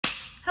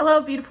Hello,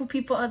 beautiful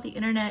people of the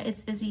internet.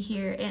 It's Izzy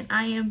here, and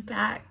I am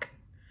back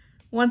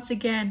once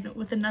again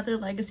with another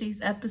Legacies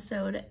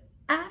episode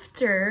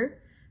after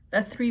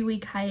a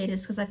 3-week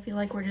hiatus, because I feel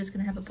like we're just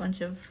gonna have a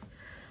bunch of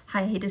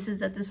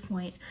hiatuses at this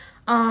point.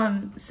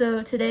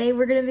 So today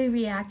we're gonna be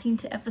reacting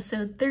to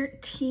episode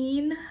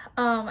 13.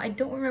 I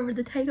don't remember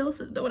the title,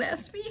 so don't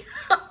ask me.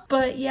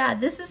 But yeah,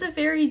 this is a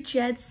very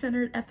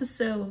Jed-centered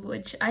episode,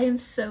 which I am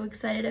so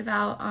excited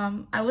about.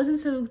 I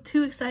wasn't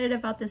too excited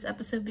about this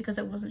episode because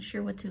I wasn't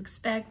sure what to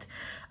expect,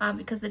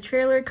 because the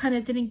trailer kind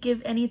of didn't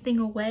give anything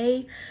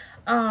away.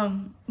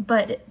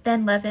 But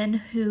Ben Levin,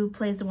 who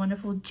plays the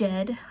wonderful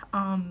Jed,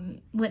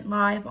 went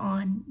live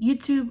on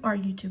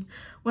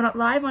went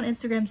live on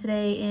Instagram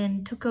today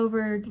and took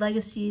over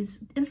Legacy's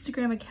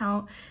Instagram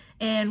account,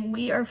 and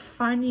we are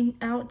finding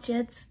out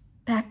Jed's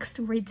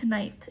backstory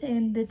tonight,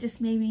 and it just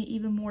made me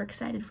even more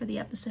excited for the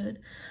episode.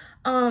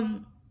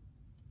 So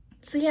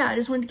yeah, I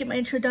just wanted to get my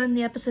intro done.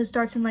 The episode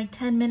starts in like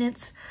 10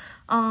 minutes.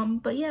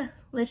 But yeah,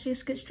 let's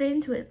just get straight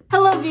into it.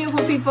 Hello,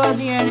 beautiful people of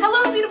the internet.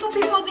 Hello, beautiful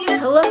people of the internet.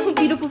 Hello,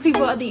 beautiful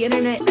people of the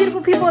internet.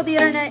 Beautiful people of the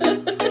internet.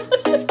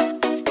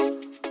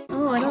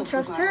 Oh, I don't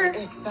trust her.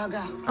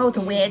 Oh, it's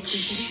a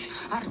witch.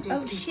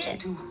 Oh,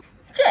 shit.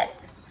 Shit.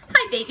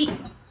 Hi, baby.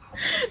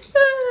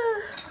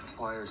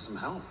 Require some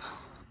help.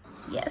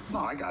 Yes. No,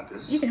 I got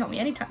this. You can help me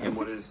anytime.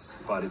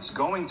 But it's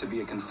going to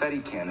be a confetti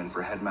cannon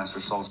for Headmaster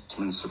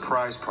Saltzman's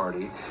surprise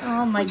party.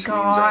 Oh my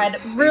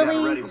god.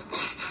 Really?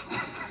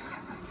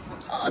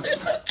 Oh, they're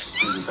so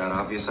cute. Is it that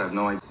obvious? I have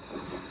no idea.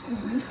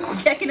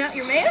 Checking out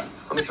your man?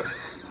 Let me try.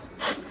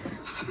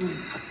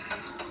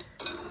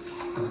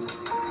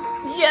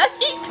 Yeah,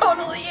 he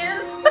totally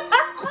is.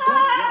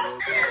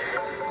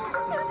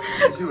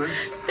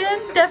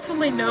 Ben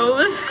definitely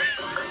knows.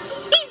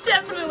 He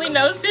definitely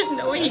knows. There's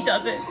no way he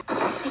doesn't.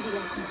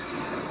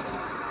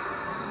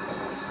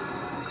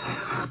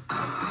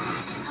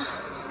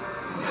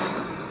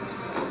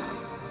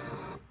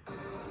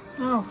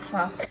 Oh,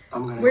 fuck.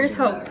 Where's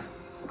Hope?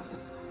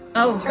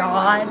 Oh,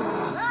 God.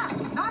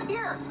 Not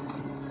here.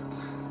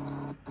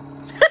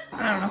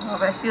 I don't know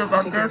how I feel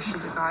about this.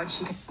 She's a god.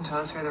 She can tell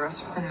us where the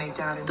rest of her inmate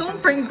down.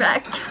 Don't bring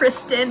back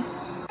Tristan.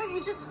 You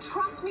just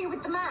trust me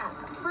with the map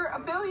for a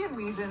billion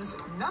reasons,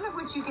 none of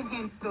which you can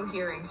handle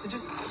hearing. So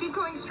just keep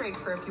going straight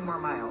for a few more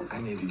miles.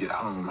 I need to get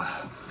home.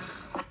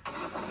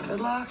 Good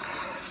luck.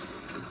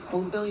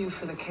 We'll bill you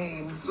for the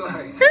cane.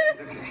 Sorry.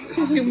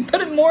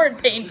 Put him more in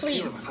pain,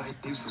 please. Oh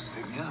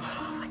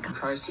my god.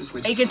 Crisis,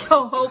 which I can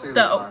tell Hope,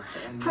 though.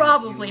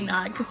 Probably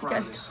not, because you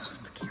guys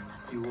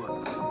you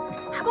would.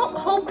 How about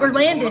Hope or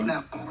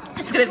Landon?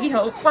 It's gonna be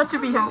Hope. Watch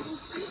it be Hope.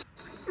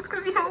 It's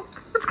gonna be Hope.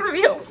 It's gonna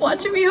be Hope.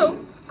 Watch it be Hope.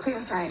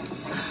 Cleo's right.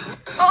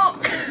 Oh!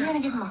 You're gonna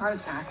give him a heart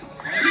attack.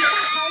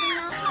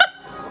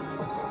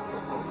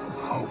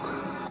 Hope.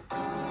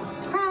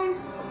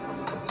 Surprise!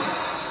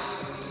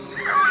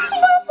 I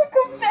love the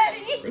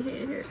confetti!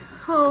 Here.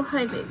 Oh,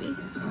 hi, baby.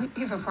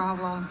 You have a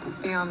problem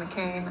beyond the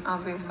cane,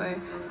 obviously.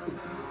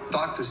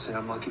 Doctors say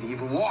I'm lucky to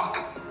even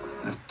walk.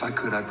 And if I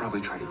could, I'd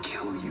probably try to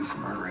kill you for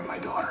murdering my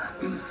daughter.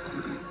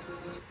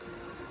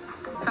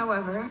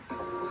 However,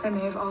 I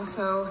may have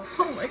also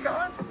Oh my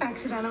god.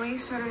 accidentally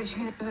started a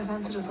chain of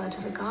events that has led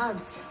to the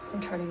gods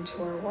returning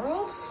to our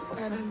worlds,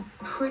 and I'm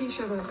pretty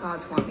sure those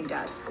gods want me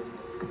dead.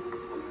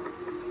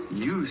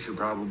 You should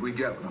probably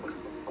get one.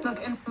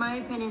 Look, in my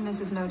opinion, this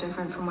is no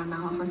different from when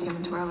Malifor came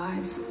into our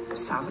lives.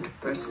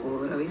 Salvatore school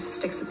that always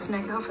sticks its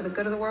neck out for the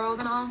good of the world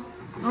and all.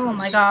 Oh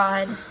my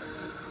god.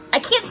 I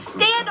can't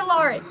stand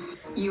Alaric!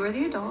 You are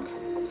the adult,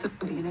 so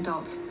be an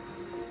adult.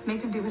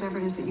 Make them do whatever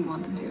it is that you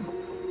want them to.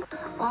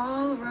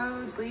 All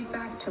roads lead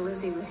back to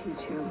Lizzie with you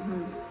two.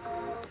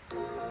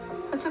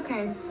 That's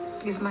okay,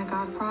 because my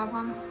god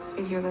problem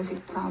is your Lizzie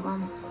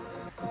problem.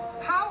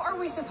 How are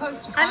we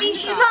supposed to find I mean,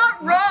 she's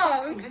not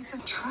wrong. Convince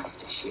them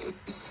trust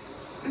issues.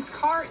 This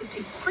car is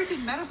a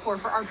freaking metaphor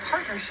for our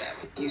partnership.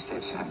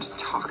 Abusive and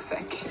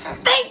toxic.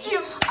 Thank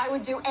you! I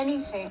would do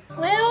anything.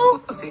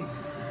 Well, We'll see.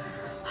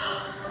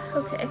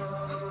 okay.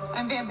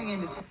 I'm vamping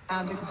into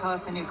town to compel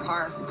us a new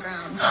car from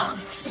ground.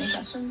 Any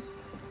questions?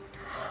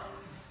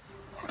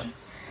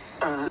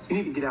 You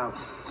need to get out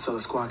so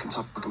the squad can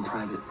talk in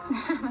private.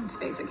 Let's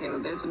face it,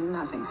 Caleb, there's been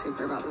nothing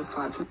super about the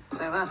squad since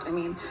I left. I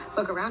mean,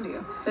 look around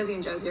you. Lizzie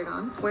and Josie are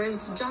gone.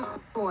 Where's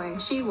Jock Boy?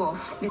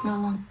 She-Wolf? No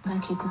longer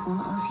capable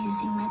of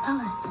using my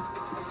powers.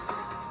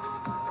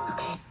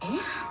 Okay.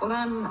 Well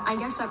then, I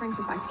guess that brings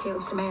us back to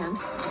Caleb's demand.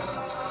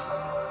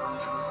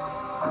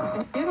 Who's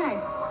the new guy?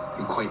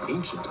 I'm quite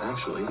ancient,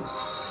 actually.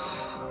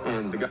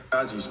 And the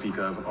guys you speak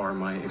of are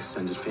my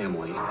extended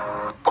family.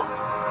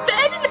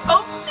 Ben and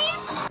Hopesy?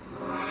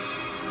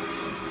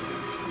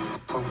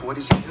 Oh, what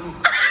did you do?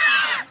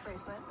 This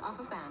bracelet off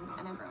of Ben,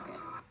 and I broke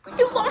it.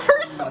 You love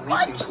her so That made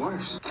much. things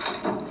worse.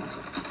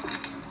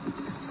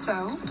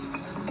 So,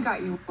 I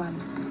got you one.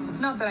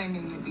 Not that I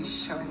knew you'd be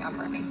showing up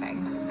or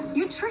anything.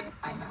 You tricked.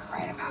 I'm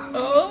right about.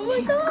 Oh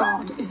my god.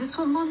 God, is this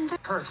one thing?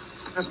 Kurt,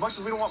 as much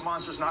as we don't want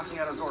monsters knocking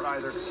at our door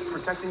either,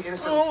 protecting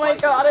innocent Oh my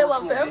god, I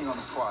love them. being on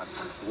the squad.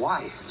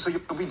 Why? So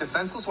you'll be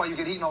defenseless while you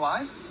get eaten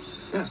alive?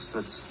 Yes,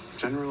 that's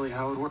generally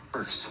how it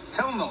works.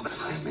 Hell no. The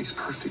plan makes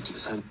perfect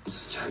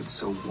sense, Jed.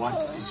 So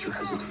what is your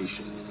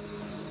hesitation?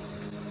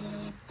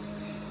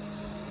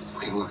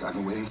 Okay, look, I've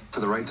been waiting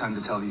for the right time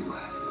to tell you.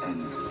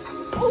 And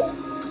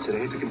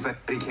today the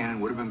confetti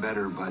cannon would have been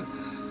better, but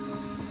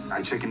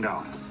I chickened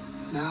out.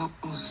 Now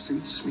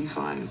suits me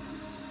fine.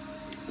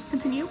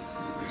 Continue.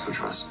 So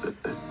trust that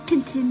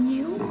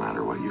Continue. no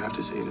matter what you have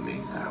to say to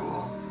me, I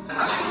will.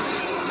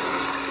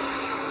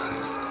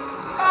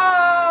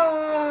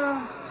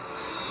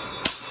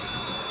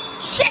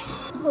 Shit!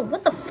 Oh,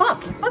 what the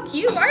fuck? Fuck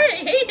you. I already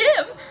hate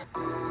him.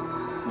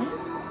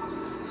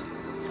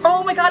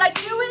 Oh my god, I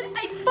knew it!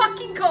 I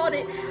fucking called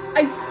it!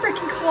 I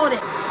freaking called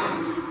it!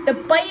 The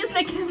bite is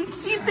making him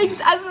see things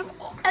as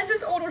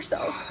his older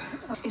self.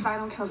 If I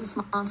don't kill this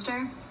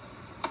monster,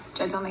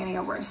 Jed's only gonna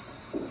get worse.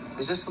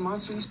 Is this the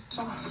monster you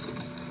saw?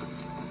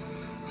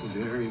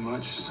 Very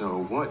much so.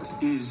 What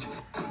is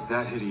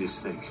that hideous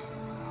thing?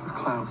 A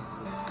clown.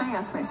 I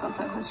ask myself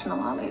that question a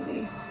lot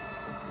lately.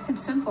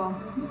 It's simple.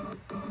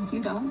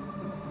 You don't.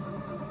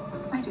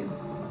 I do.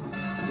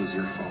 It is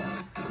your fault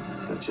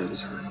that Jed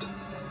is hurt.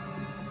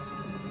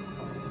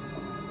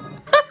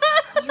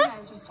 You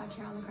guys are stuck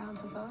here on the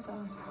grounds of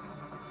Bozo.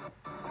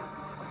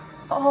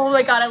 Oh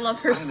my god, I love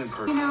her.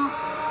 You know,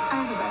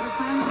 I have a better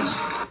plan.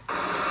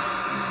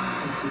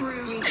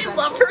 Rudy, I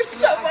love her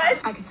so much.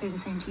 I could say the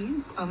same to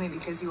you. Only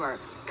because you are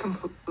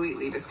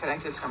completely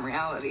disconnected from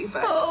reality,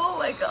 but Oh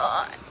my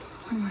god.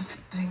 I'm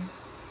listening.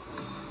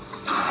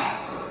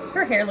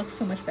 Her hair looks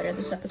so much better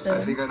this episode.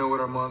 I think I know what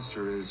our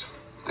monster is,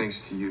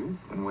 thanks to you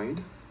and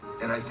Wade.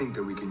 And I think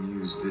that we can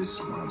use this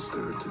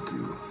monster to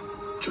do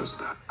just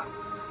that.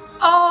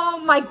 Oh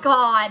my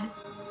god.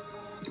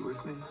 You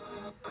with me?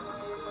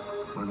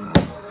 Or not?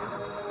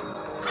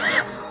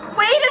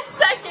 Wait a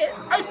second.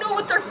 I know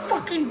what they're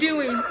fucking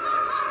doing.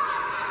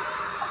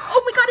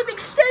 Oh my god, it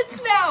makes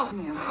sense now.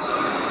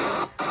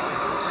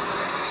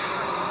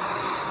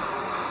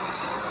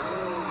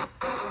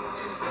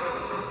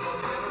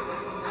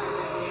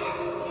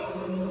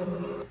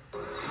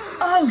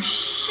 Oh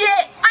shit!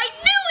 I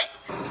knew it!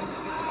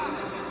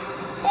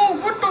 Oh,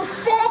 what the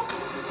fuck?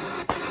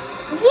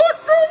 What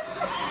the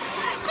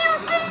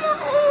fuck is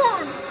going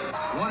on?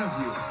 One of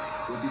you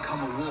will become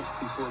a wolf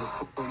before the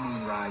full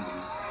moon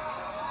rises.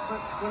 But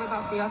what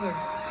about the other?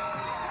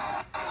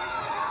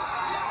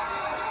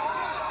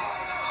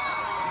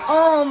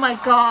 Oh my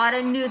god,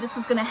 I knew this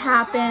was gonna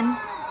happen.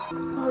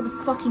 Oh, the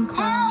fucking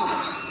clown.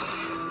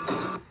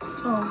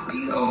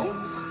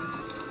 Oh.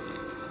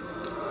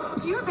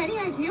 Do you have any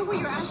idea what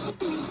you're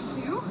asking me to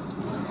do?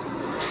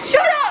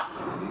 Shut up!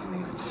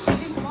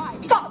 Then why?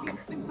 Because Fuck.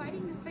 we've been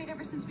fighting this fate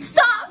ever since we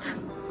Stop!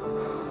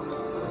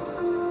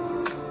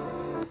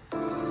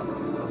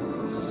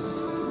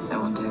 I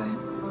won't do it.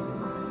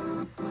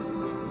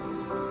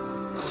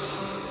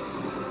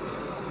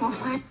 We'll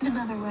find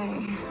another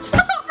way.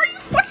 Stop! Are you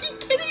fucking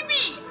kidding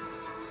me?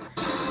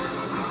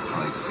 I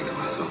like to think of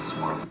myself as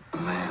more of a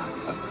man.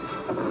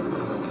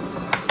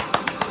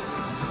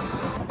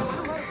 What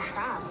a load of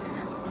crap.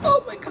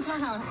 Oh my god. That's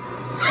not how it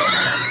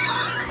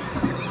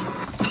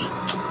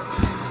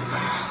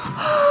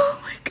Oh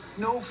my god.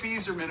 No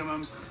fees or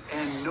minimums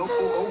and no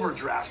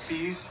overdraft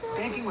fees.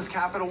 Banking with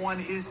Capital One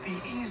is the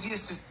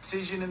easiest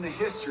decision in the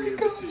history of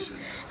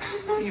decisions.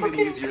 Even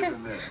easier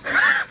than this.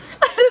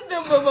 I had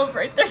no moment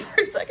right there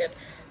for a second.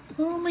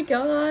 Oh my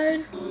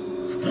god.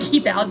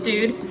 Keep out,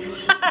 dude.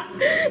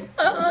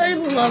 I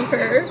love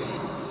her.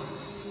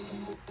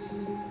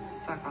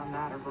 Suck on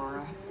that,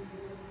 Aurora.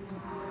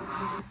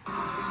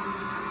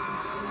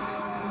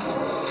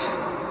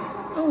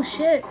 Oh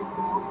shit.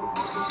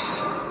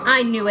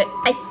 I knew it.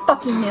 I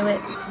fucking knew it.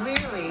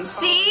 Clearly.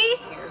 See?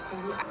 Here, so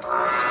you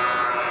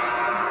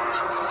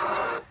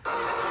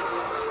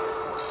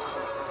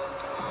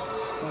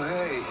Oh,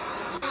 hey.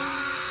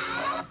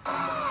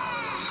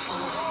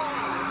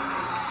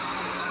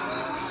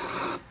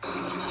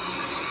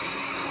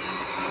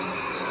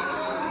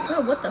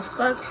 Oh, what the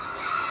fuck?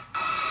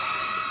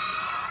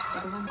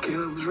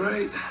 Caleb was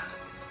right.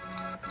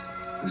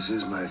 This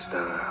is my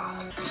style.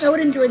 I would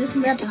enjoy this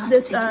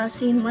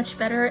scene much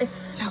better if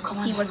Now come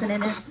on. he wasn't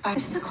in it.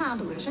 This is a clown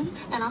delusion,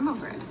 and I'm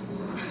over it.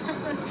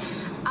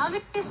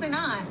 Obviously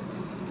not.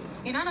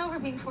 You're not over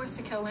being forced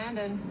to kill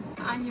Landon.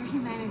 I'm your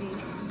humanity.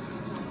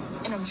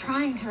 And I'm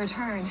trying to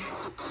return.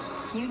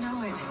 You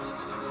know it.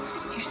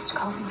 You're just a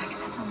coping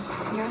mechanism.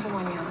 You're the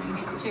one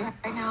yelling. See,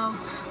 right now,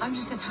 I'm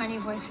just a tiny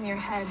voice in your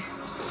head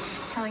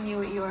telling you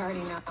what you already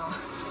know.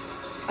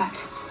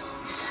 But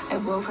it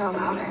will grow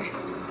louder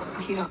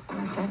if you don't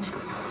listen.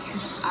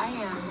 Because I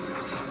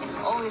am, and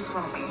always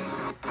will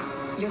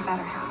be, your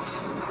better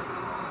half.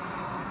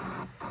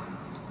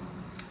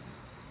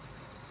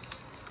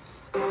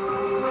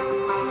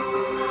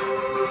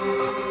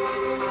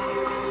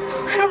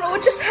 I don't know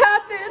what just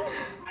happened.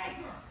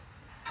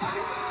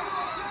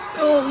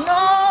 Oh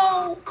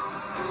no!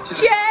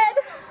 Jed!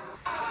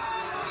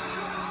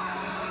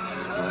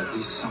 Well, at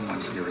least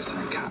someone here isn't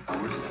a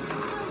coward.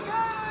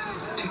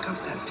 Pick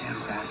up that damn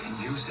bat and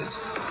use it.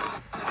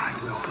 I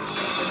will.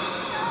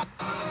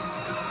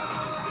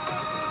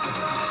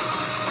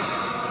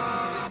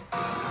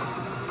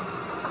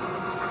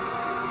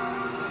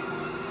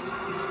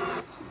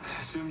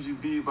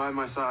 be by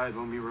my side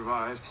when we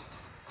revived.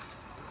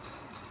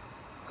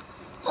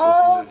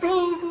 Oh, baby.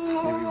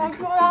 Oh Maybe my we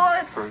could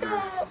God, further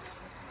stop.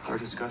 our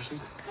discussion.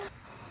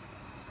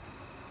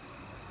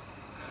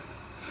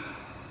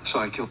 So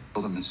I killed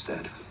him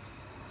instead.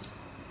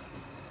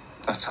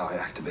 That's how I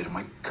activated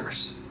my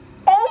curse.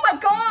 Oh my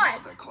God.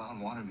 That clown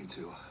wanted me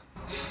to.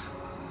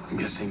 I'm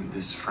guessing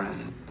this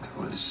friend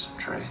was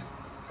Trey.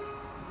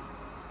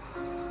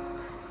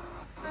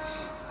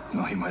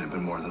 No, he might have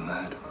been more than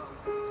that.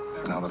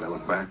 Now that I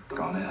look back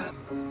on it,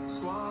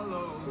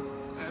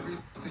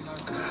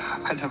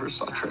 I never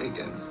saw Trey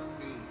again.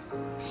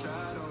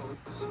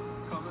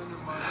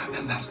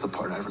 And that's the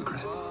part I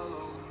regret.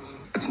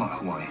 It's not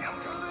who I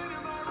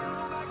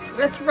am.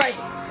 That's right.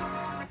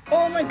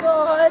 Oh my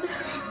God.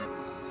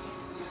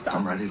 Stop.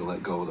 I'm ready to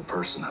let go of the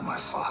person that my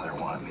father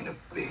wanted me to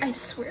be. I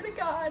swear to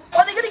God.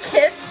 Are they gonna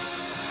kiss?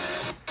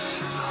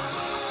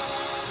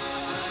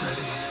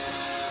 Ready.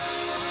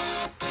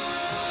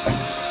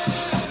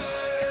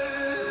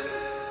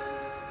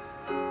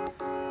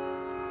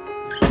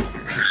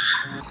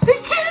 They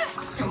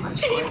kissed. So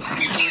much work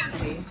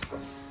happening.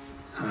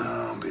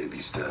 Oh, baby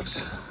steps.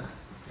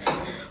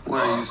 Why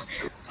are you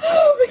still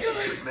Oh my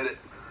God. to admit it?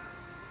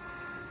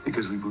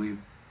 Because we believe.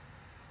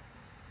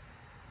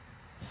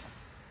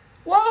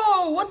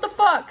 Whoa, what the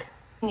fuck?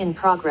 In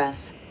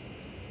progress.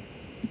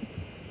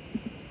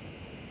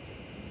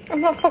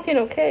 I'm not fucking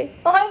okay.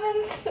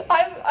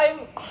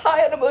 I'm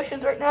high on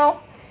emotions right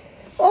now.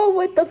 Oh,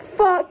 what the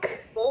fuck?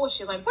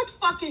 Bullshit. Like, what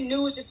fucking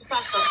news just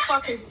decides to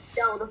fucking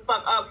go the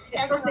fuck up?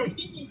 Everyone,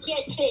 you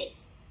can't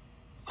kiss.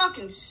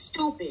 Fucking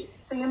stupid.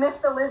 So you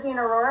missed the Lizzie and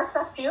Aurora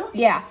stuff too?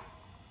 Yeah.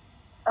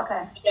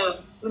 Okay. Yeah,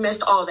 we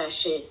missed all that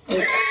shit.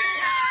 The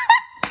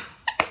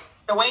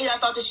way that I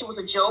thought this shit was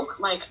a joke,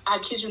 like, I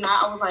kid you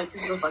not, I was like,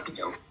 this is a fucking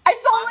joke. I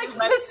saw like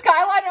the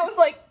skyline and I was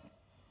like,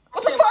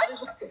 what the fuck?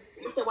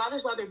 I said, why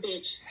this weather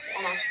bitch?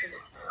 And I screamed.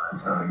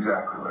 That's not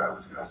exactly what I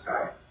was gonna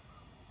say.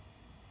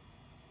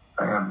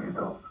 I am the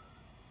adult.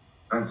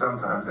 And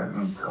sometimes that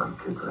means telling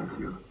kids like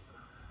you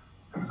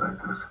things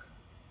like this.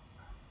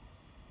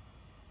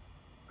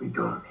 We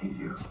don't need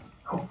you.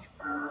 Oh.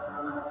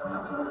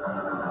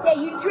 Yeah,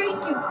 you drink,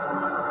 you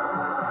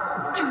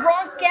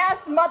drunk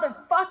ass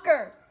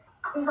motherfucker.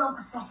 These aren't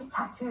pathetic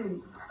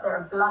tattoos. They're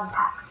a blood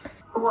pact.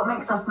 But what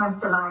makes us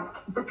most alike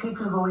is that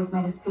people have always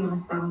made us feel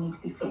as though we need to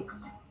be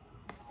fixed.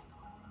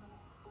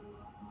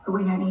 But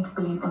we don't need to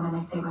believe them when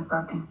they say we're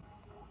broken.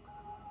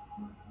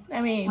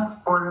 I mean, That's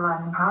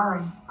borderline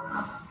empowering.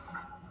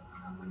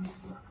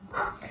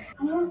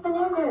 And who's the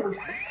new dude?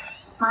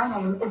 My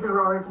name is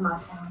Aurora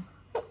DiMartino.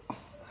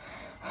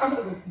 And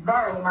it is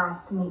very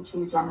nice to meet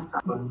you, Jennifer.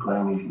 Wouldn't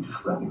blame me if you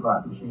just let me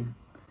rot in here.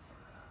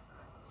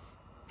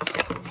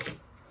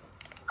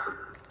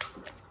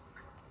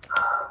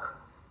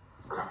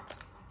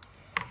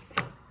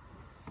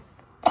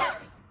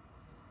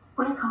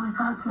 What if all my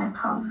God's my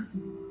problem?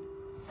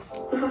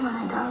 Even when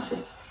I doubt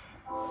it.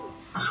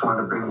 I just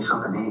wanted to bring you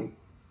something to eat.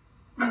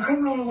 Then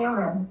bring me to your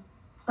room.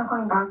 It's not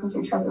going back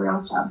until you try the real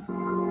stuff.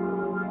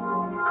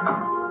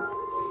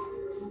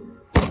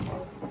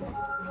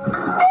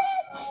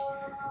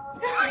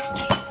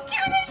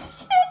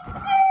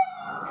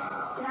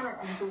 Damn it,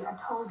 Angie, I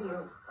told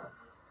you.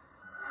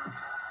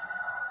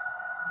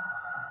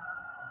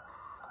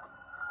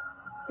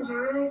 Did you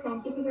really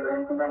think you could get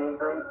rid of me that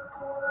easily?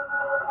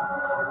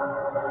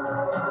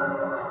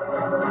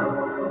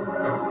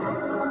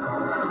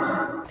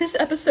 this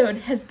episode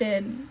has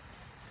been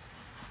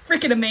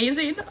freaking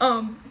amazing.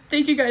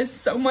 Thank you guys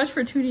so much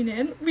for tuning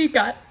in. We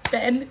got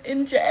Ben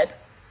and Jed.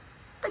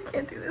 I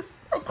can't do this.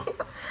 I can't.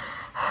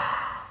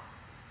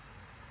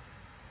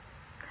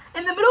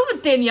 In the middle of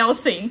a Danielle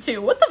scene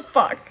too. What the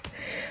fuck?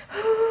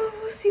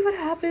 We'll see what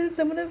happens.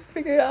 I'm gonna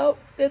figure it out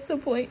at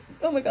some point.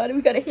 Oh my god,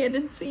 we got a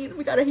handed scene.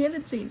 We got a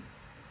handed scene.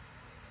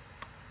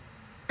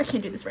 I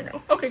can't do this right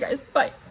now. Okay guys, bye.